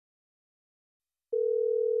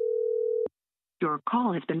Your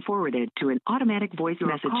call has been forwarded to an automatic voice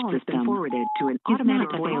message system. Forwarded to an automatic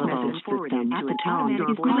voice message system. At the tone,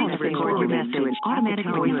 your call has been forwarded to an automatic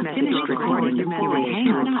voice message. Finished recording. You may hang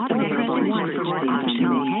up. Automatic voice message option.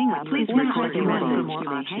 Hang up. Please record your message.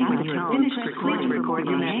 When you have finished recording, record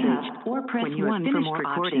your message. Or press 1 for more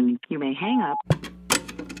recording. You may hang up.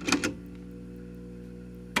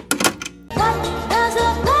 What does a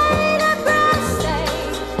blade of grass say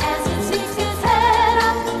as it seeks its head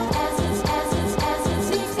up? As it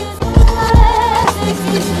seeks its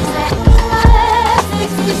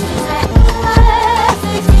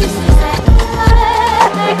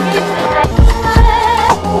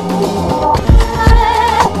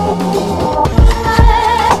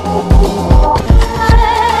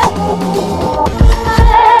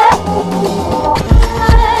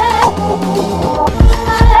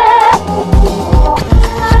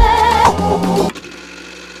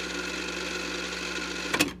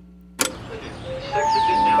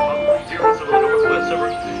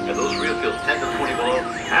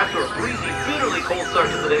After a breezy, bitterly cold start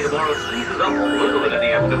to the day, tomorrow seizes up a little bit in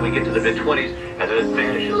the afternoon. We get to the mid-20s, and then it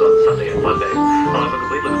vanishes on Sunday and Monday. I'll have a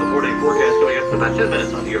complete look at the 4-day forecast coming up in about 10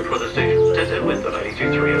 minutes on the air for the station. 10 winds on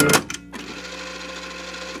 92.3.